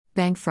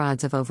Bank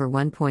frauds of over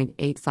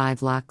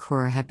 1.85 lakh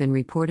crore have been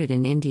reported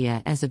in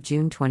India as of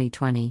June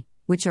 2020,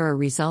 which are a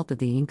result of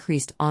the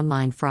increased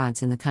online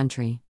frauds in the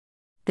country.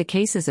 The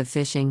cases of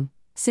phishing,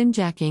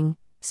 SIM-jacking,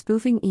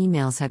 spoofing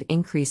emails have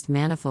increased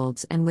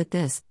manifolds, and with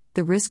this,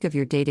 the risk of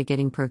your data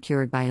getting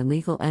procured by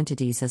illegal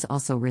entities has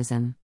also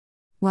risen.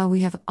 While we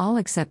have all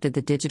accepted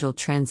the digital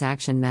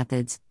transaction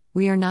methods,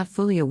 we are not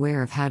fully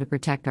aware of how to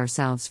protect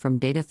ourselves from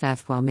data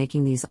theft while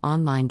making these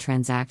online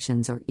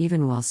transactions or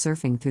even while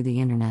surfing through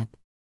the internet.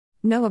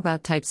 Know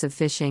about types of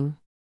phishing.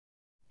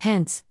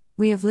 Hence,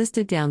 we have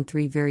listed down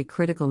 3 very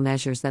critical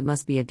measures that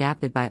must be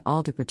adapted by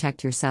all to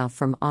protect yourself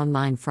from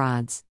online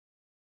frauds.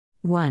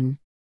 1.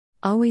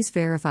 Always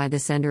verify the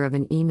sender of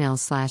an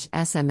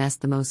email/SMS.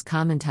 The most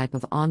common type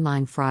of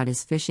online fraud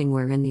is phishing,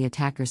 wherein the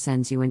attacker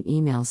sends you an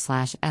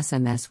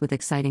email/SMS with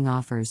exciting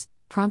offers,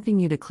 prompting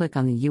you to click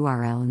on the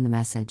URL in the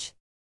message.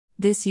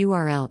 This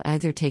URL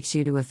either takes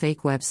you to a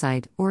fake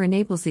website or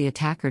enables the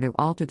attacker to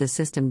alter the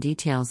system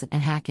details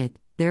and hack it,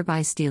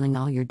 thereby stealing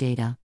all your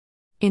data.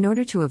 In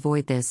order to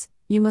avoid this,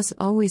 you must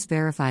always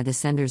verify the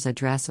sender's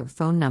address or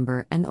phone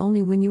number, and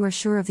only when you are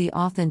sure of the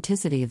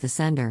authenticity of the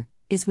sender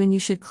is when you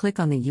should click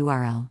on the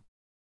URL.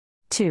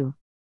 2.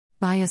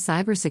 Buy a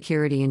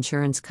cybersecurity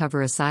insurance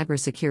cover. A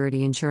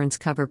cybersecurity insurance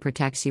cover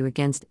protects you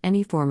against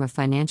any form of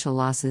financial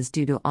losses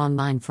due to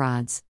online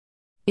frauds.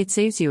 It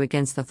saves you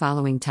against the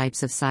following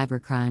types of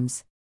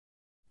cybercrimes: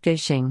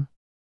 phishing,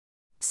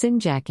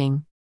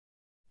 SIM-jacking,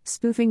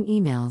 spoofing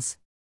emails,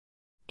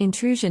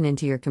 intrusion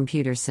into your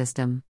computer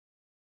system.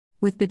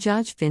 With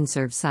Bajaj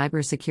Finserv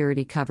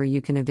Cybersecurity Cover,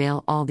 you can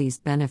avail all these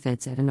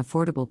benefits at an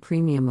affordable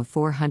premium of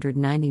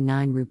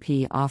 499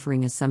 rupee,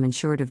 offering a sum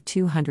insured of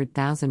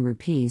 200,000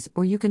 rupees,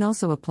 or you can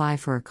also apply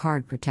for a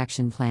card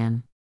protection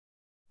plan.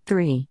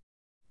 3.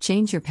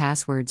 Change your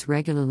passwords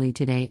regularly.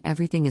 Today,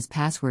 everything is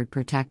password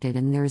protected,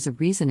 and there is a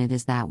reason it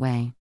is that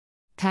way.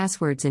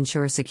 Passwords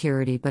ensure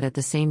security, but at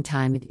the same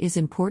time, it is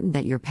important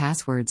that your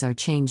passwords are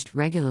changed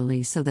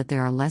regularly so that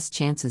there are less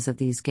chances of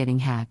these getting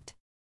hacked.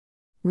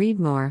 Read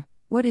more.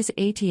 What is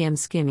ATM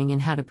skimming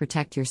and how to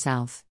protect yourself?